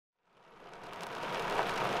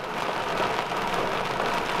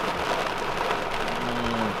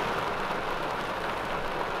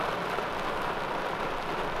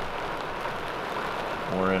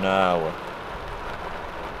an hour.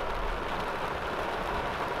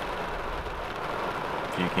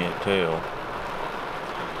 If you can't tell,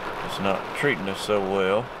 it's not treating us so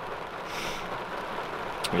well.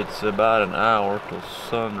 It's about an hour till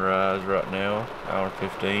sunrise right now, hour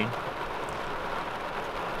 15.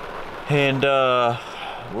 And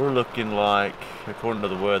we're looking like, according to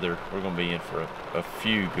the weather, we're going to be in for a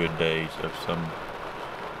few good days of some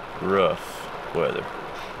rough weather.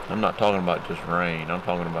 I'm not talking about just rain, I'm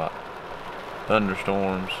talking about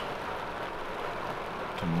thunderstorms.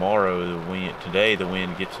 Tomorrow today the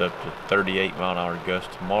wind gets up to 38 mile-an-hour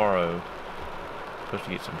gusts tomorrow. Supposed to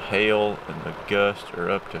get some hail, and the gusts are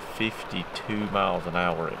up to 52 miles an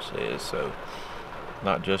hour, it says. So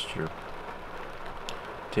not just your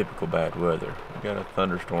typical bad weather. We got a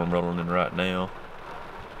thunderstorm rolling in right now.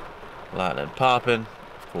 Lightning popping.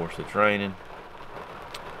 Of course it's raining.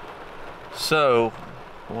 So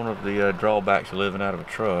one of the drawbacks of living out of a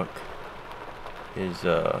truck is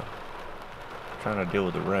trying to deal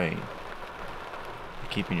with the rain,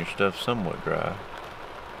 keeping your stuff somewhat dry.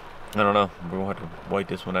 I don't know, we're gonna have to wait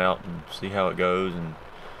this one out and see how it goes, and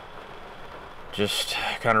just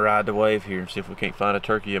kind of ride the wave here and see if we can't find a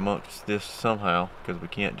turkey amongst this somehow, because we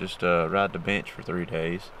can't just ride the bench for 3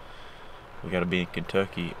 days. We got to be in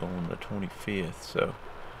Kentucky on the 25th, so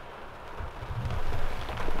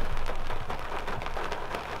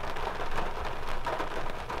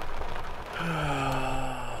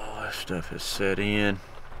this stuff is set in.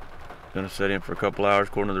 Gonna set in for a couple hours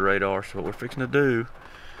according to the radar. So what we're fixing to do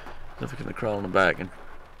is we're fixing to crawl on the back and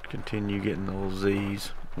continue getting those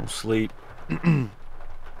Z's. We'll sleep. As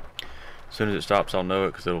soon as it stops, I'll know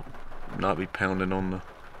it, because it'll not be pounding on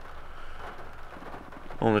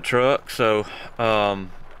the truck. So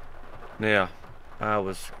yeah, I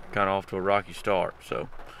was kind of off to a rocky start, so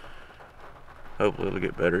hopefully it'll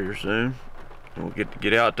get better here soon. And we'll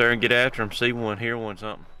get out there and get after them, see one, hear one,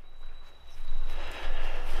 something.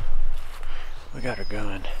 We got our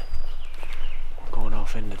gun. We're going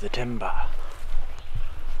off into the timber.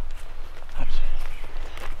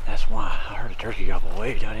 That's why I heard a turkey gobble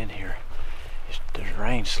way down in here. The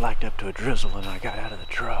rain slacked up to a drizzle, and I got out of the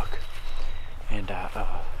truck, and I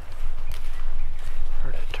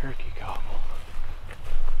heard a turkey gobble.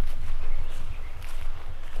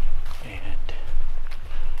 And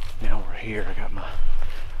now we're here. I got my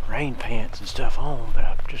rain pants and stuff on, but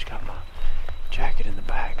I've just got my jacket in the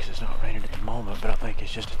back because it's not raining at the moment, but I think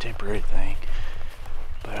it's just a temporary thing.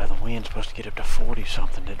 But the wind's supposed to get up to 40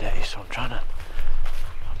 something today, so I'm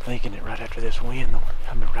thinking that right after this rain,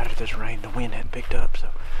 the wind hadn't picked up, so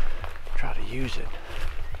try to use it.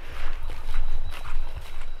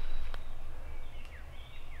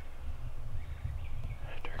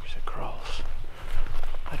 Turkey's across.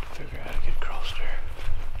 I have to figure out how to get across there.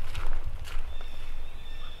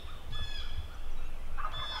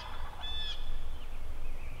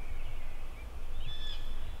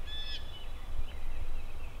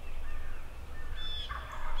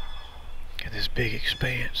 Got this big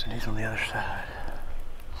expanse, and he's on the other side.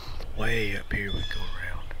 Way up here we go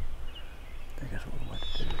around. I think that's what we want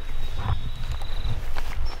to do.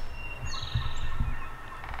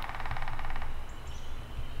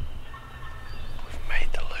 We've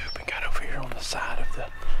made the loop and got over here on the side of the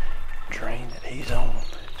drain that he's on.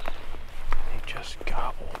 He just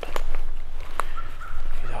gobbled.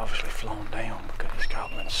 He's obviously flown down because his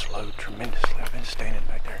gobbling slowed tremendously. I've been standing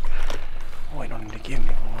back there waiting on him to give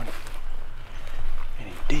me one. And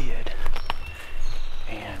he did.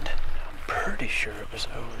 And I'm pretty sure it was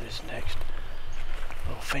over this next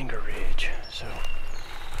little finger ridge. So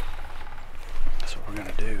that's what we're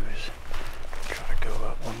gonna do, is try to go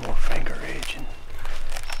up one more finger ridge and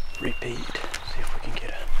repeat. See if we can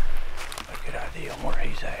get a good idea on where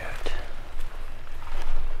he's at.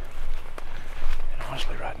 And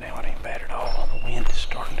honestly, right now it ain't bad at all. The wind is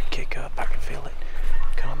starting to kick up. I can feel it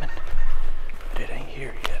coming, but it ain't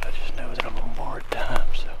here yet. I just know that I'm on borrowed time,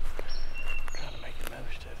 so I'm trying to make the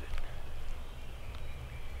most of it.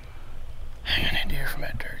 Hanging in here from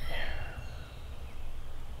that turkey.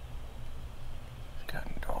 It's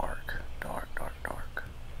gotten dark, dark, dark, dark.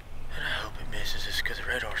 And I hope it misses us, because the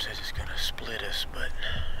radar says it's gonna split us, but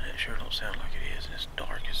it sure don't sound like it is, and it's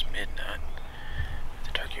dark as midnight.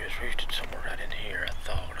 The turkey was roosted somewhere right in here, I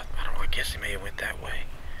thought. I don't know, I guess he may have went that way.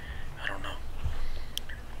 I don't know.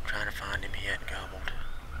 I'm trying to find him. He hadn't gobbled.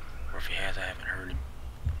 Or if he has, I haven't heard him.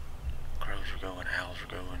 Crows are going, owls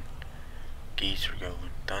are going, geese are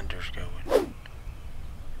going, thunder's going.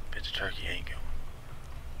 But the turkey ain't going.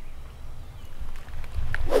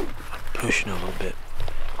 I'm pushing a little bit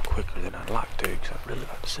quicker than I'd like to, because I'd really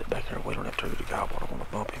like to sit back there and wait on that turkey to gobble. I don't want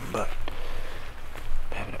to bump him, but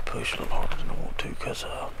I'm having a push a little harder than I want to because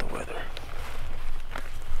of the weather.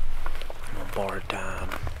 I'm on borrowed time.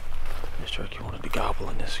 This turkey wanted to gobble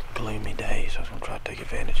in this gloomy day, so I was going to try to take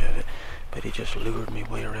advantage of it. But he just lured me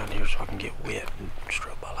way around here so I can get wet and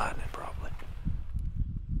struck by lightning probably.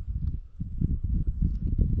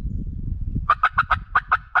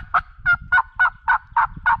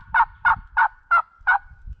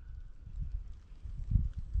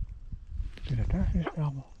 Did I hear his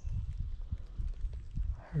gobble?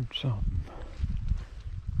 I heard something.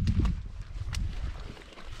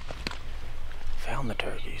 Found the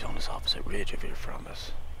turkeys on this opposite ridge over here from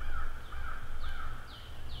us.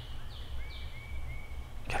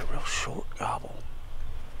 Got a real short gobble.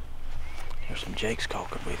 There's some jakes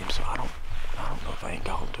calking with him, so I don't know if I ain't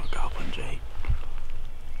gobbled to a gobbling jake.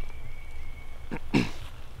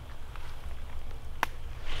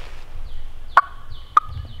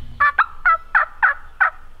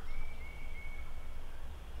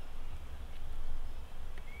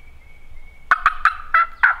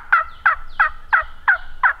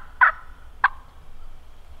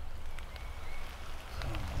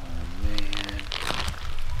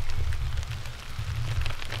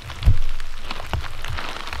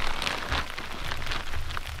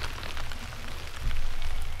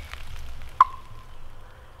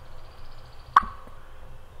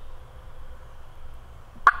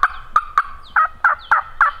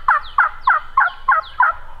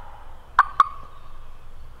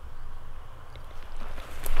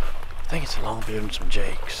 I think it's a longbeard and some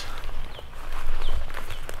jakes.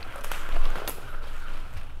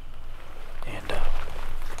 And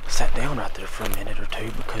sat down right there for a minute or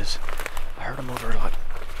two because I heard him over like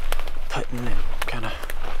putting and kind of,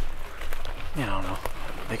 I don't know,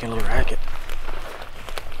 making a little racket.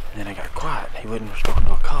 And then I got quiet. He wouldn't respond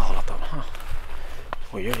to a call. I thought, huh,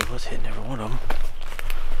 weird, he was hitting every one of them.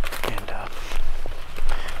 And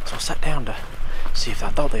so I sat down to see if I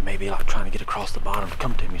thought they may be like trying to get across the bottom to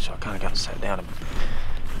come to me, so I kind of got and sat down and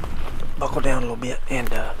buckled down a little bit, and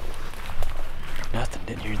nothing,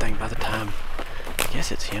 didn't hear anything by the time. I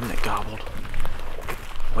guess it's him that gobbled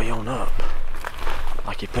way on up,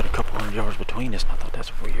 like he put a couple 100 yards between us, and I thought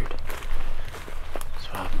that's weird.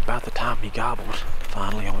 So about the time he gobbled,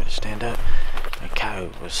 finally I went to stand up, and a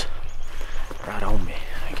coyote was right on me.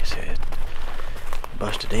 I guess it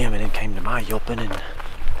busted him and then came to my yelping, and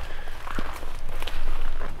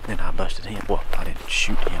then I busted him. Well, I didn't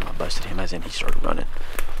shoot him, I busted him as in he started running.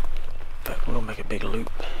 But we'll make a big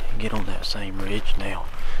loop and get on that same ridge now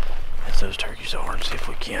as those turkeys are and see if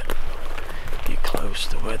we can't get close.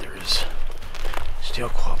 The weather is still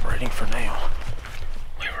cooperating for now.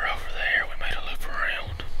 We were over there, we made a loop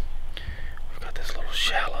around. We've got this little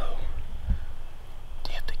shallow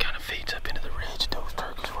dip that kind of feeds up into the ridge those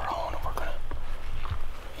turkeys were on, and we're gonna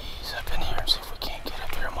ease up in here and see if we can't get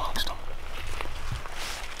up here amongst them.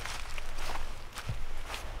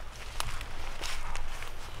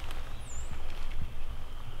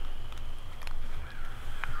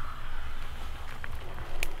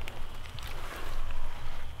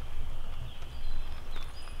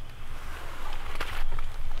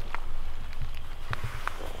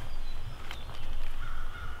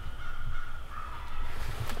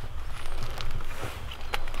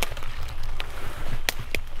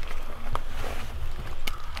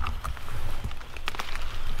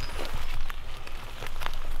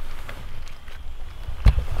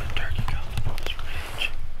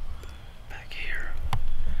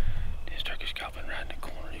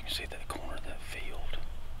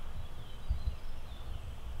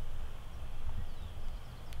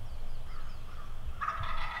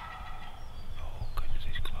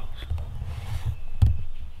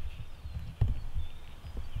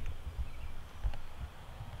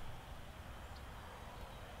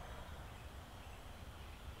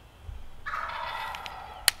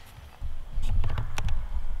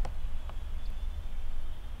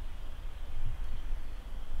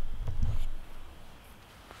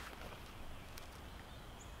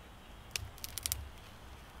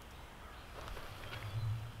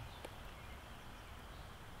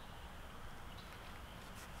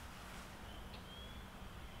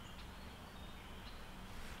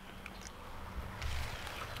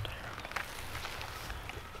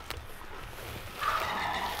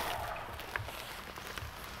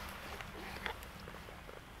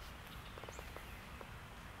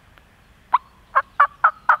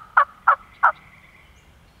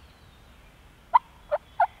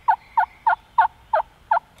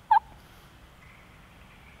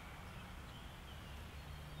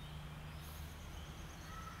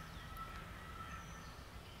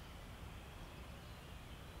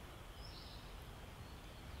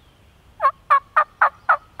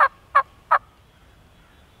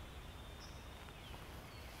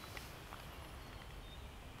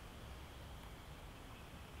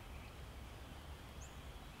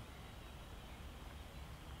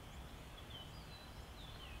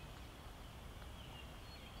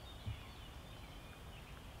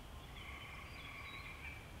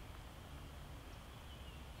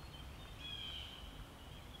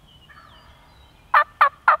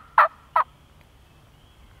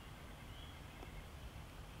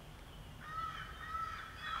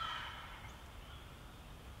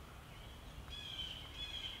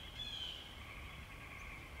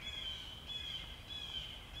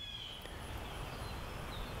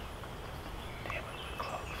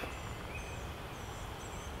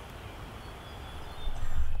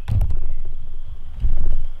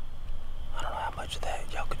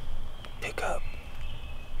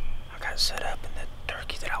 was set up, and the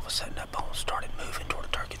turkey that I was setting up on started moving toward a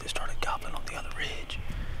turkey that started gobbling on the other ridge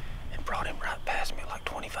and brought him right past me like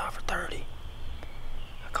 25 or 30.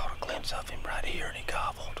 I caught a glimpse of him right here and he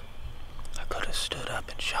gobbled. I could have stood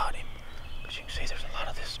up and shot him, but you can see there's a lot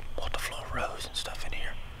of this multiflora rose and stuff in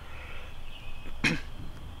here.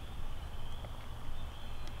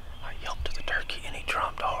 I yelped to the turkey and he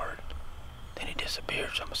drummed hard. Then he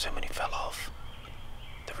disappeared, so I'm assuming he fell off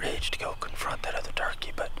the ridge to go confront that other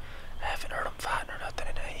turkey, but I haven't heard him fighting or nothing,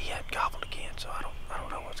 and he hadn't gobbled again, so I don't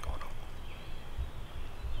know what's going on.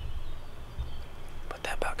 But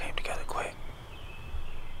that about came together quick.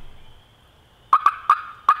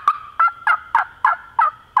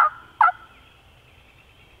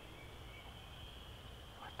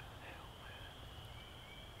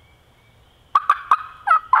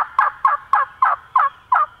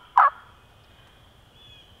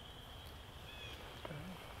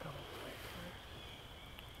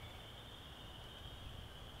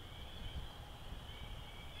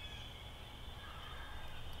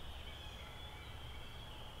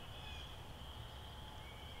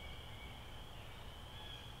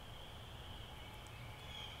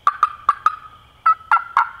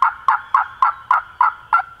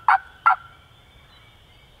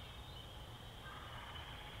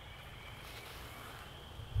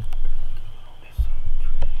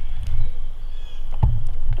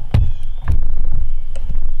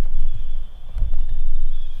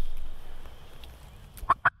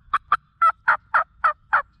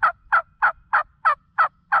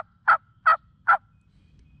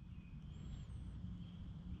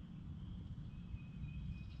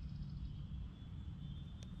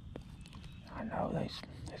 I know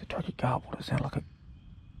there's a turkey gobbled. It sounded like a...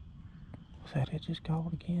 Was that it just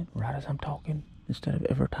gobbled again? Right as I'm talking, instead of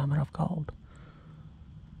every time that I've called.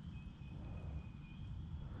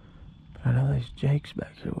 But I know there's Jake's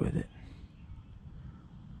back here with it.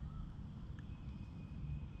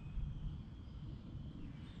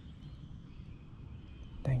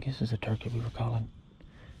 I think this is a turkey we were calling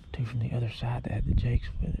to from the other side that had the Jakes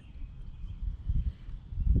with it.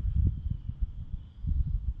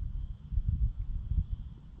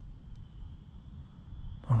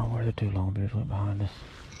 I don't know where the two longbeards went behind us.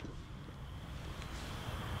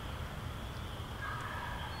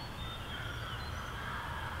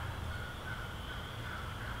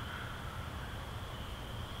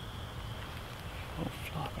 Whole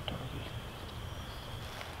flock of turkeys.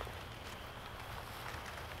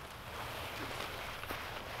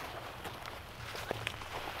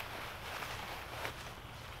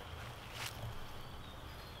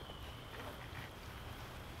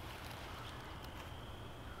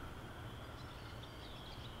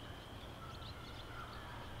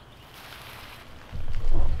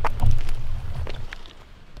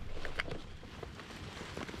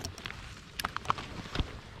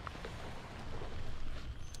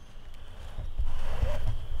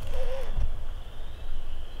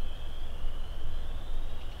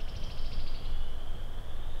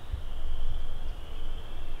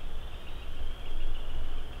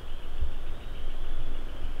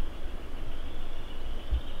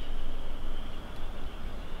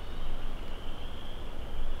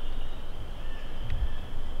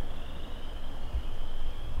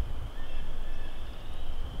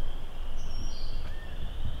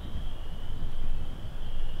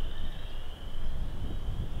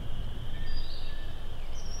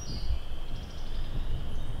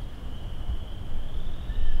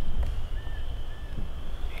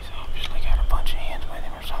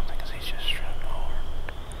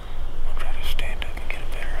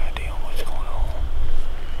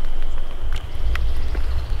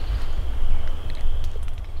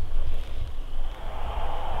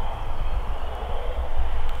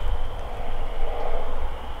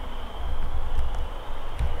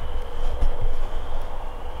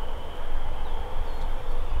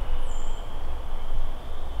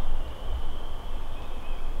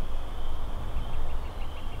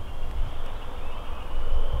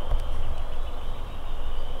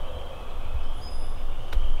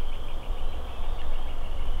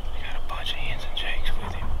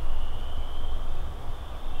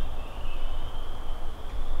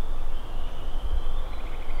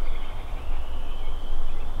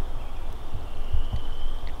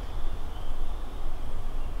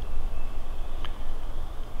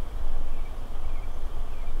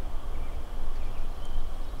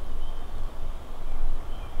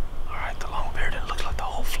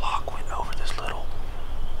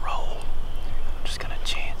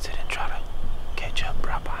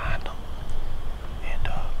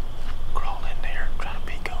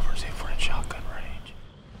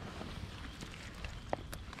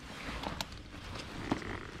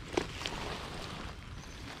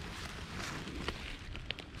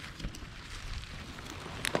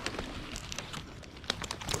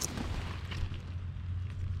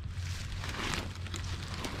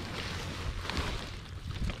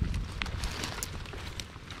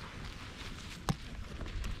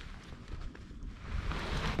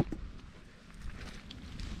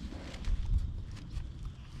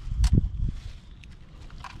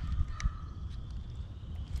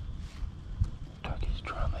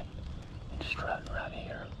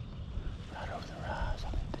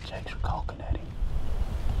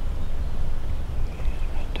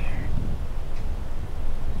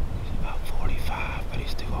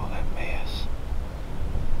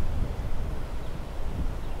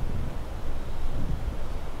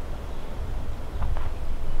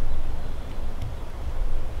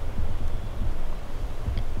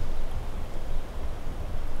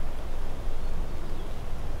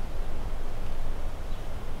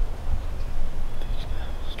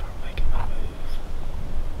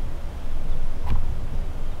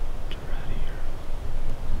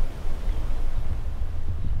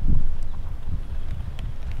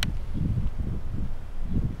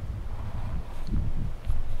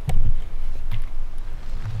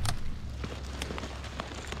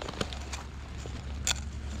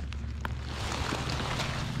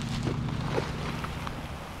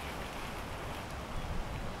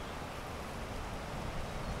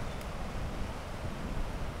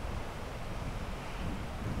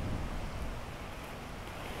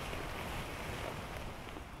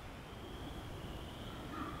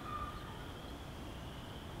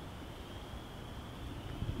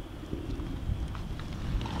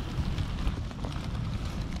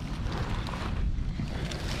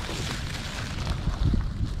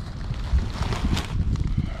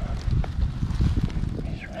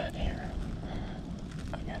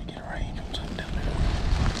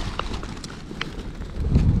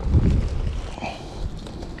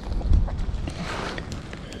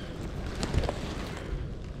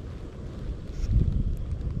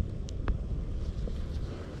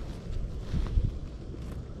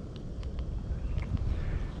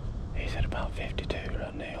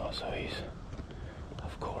 So he's,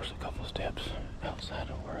 of course, a couple steps outside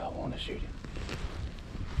of where I want to shoot him.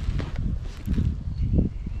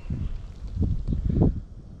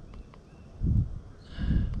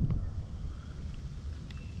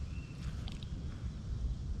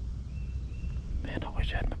 Man, I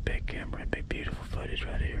wish I had my big camera. It'd be beautiful footage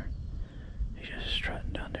right here. He's just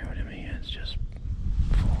strutting down there with him hands, just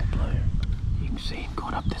full bloom. You can see him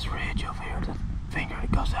going up this ridge over here, the finger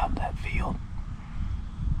that goes out in that field.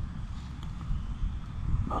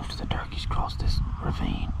 Most of the turkeys cross this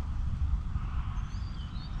ravine,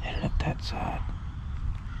 headed up that side.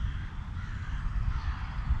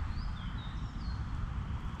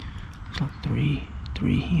 Looks like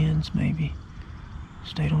three hens maybe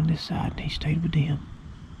stayed on this side, and he stayed with them.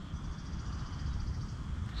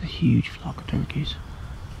 It's a huge flock of turkeys.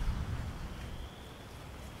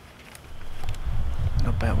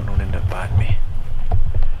 Hope that one don't end up biting me.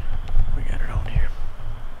 We got it on here.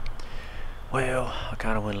 Well, I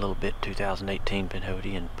kind of went a little bit 2018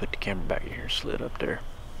 pinhoti and put the camera back here and slid up there.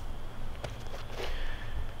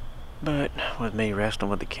 But with me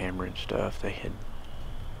wrestling with the camera and stuff, they had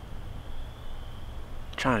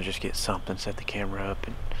trying to just get something, set the camera up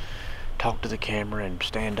and talk to the camera and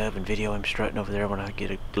stand up and video him strutting over there when I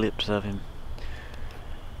get a glimpse of him.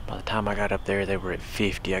 By the time I got up there, they were at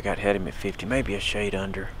 50. I had him at 50, maybe a shade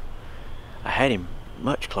under. I had him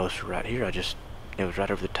much closer right here. It was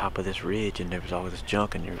right over the top of this ridge, and there was all this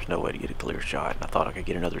junk, and there was no way to get a clear shot. And I thought I could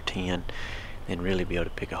get another 10 and really be able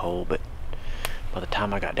to pick a hole. But by the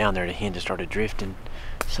time I got down there, the hens just started drifting.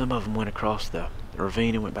 Some of them went across the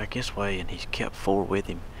ravine and went back this way, and he kept 4 with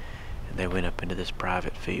him. And they went up into this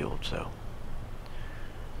private field, so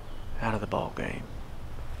out of the ball game.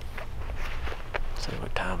 See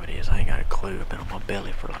what time it is. I ain't got a clue. I've been on my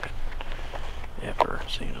belly for like ever,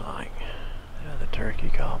 it seems like. The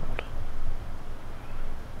turkey gobbled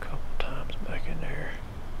a couple times back in there.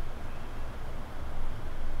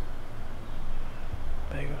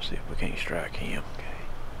 Maybe we'll see if we can't strike him. Okay.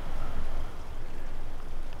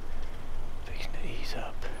 Fixing to ease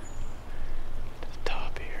up to the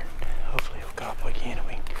top here. Hopefully he'll gobble again and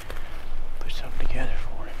we can put something together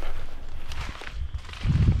for him.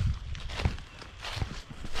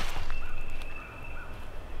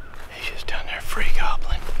 He's just down there free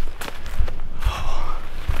gobbling. Oh,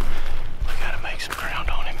 we gotta make some ground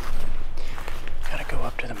on him. Gotta go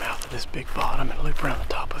up to the mouth of this big bottom and loop around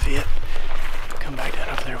the top of it. Come back down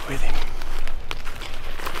over there with him.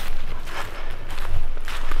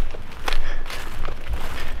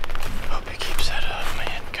 Hope he keeps that up,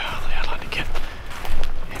 man. Golly, I'd like to get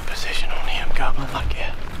in position on him gobbling like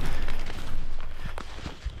that.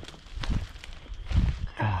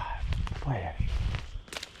 God, where?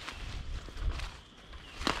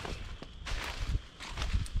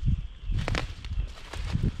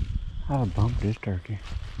 I've bumped this turkey.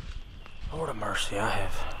 Lord of mercy, I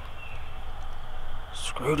have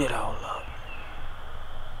screwed it all up.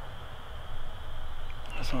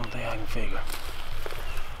 That's the only thing I can figure.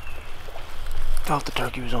 Thought the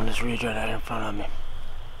turkey was on this ridge right out in front of me.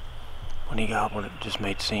 When he gobbled, it just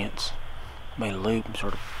made sense. Made a loop and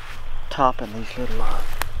sort of topping these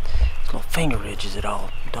little finger ridges that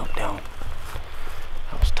all dumped down.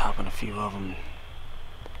 I was topping a few of them.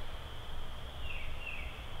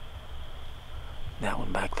 That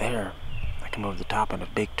one back there, I come over the top and a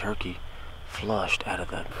big turkey flushed out of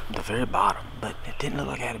the very bottom, but it didn't look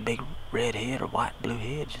like it had a big red head or white blue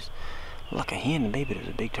head. Just looked like a hen to me, but it was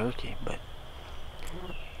a big turkey. But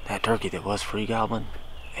that turkey that was free gobbling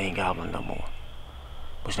ain't gobbling no more.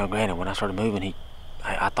 Which, now granted, when I started moving,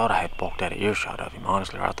 I thought I had walked out of earshot of him,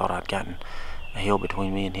 honestly, or I thought I'd gotten a hill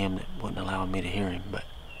between me and him that wasn't allowing me to hear him. But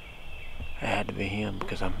it had to be him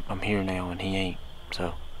because I'm here now and he ain't.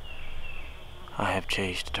 So I have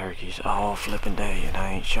chased turkeys all flipping day and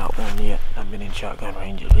I ain't shot one yet. I've been in shotgun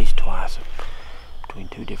range at least twice between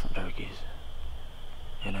 2 different turkeys,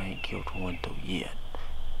 and I ain't killed one till yet.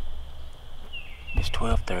 It's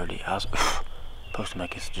 12:30. I was supposed to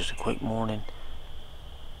make this just a quick morning,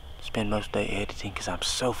 spend most day editing because I'm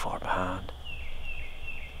so far behind.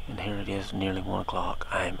 And here it is, nearly 1 o'clock.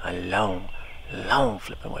 I'm a long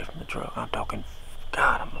flipping away from the truck. I'm talking,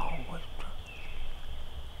 God, I'm a long way from the truck.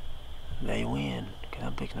 They win, because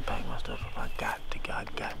I'm fixing to pack my stuff up. I got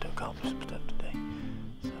to accomplish some stuff today.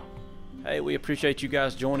 So. Hey, we appreciate you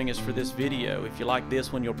guys joining us for this video. If you like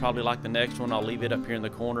this one, you'll probably like the next one. I'll leave it up here in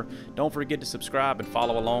the corner. Don't forget to subscribe and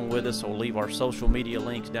follow along with us, or leave our social media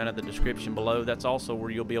links down at the description below. That's also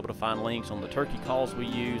where you'll be able to find links on the turkey calls we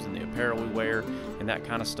use and the apparel we wear and that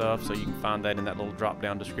kind of stuff. So you can find that in that little drop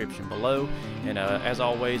down description below. And as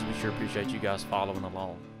always, we sure appreciate you guys following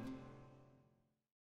along.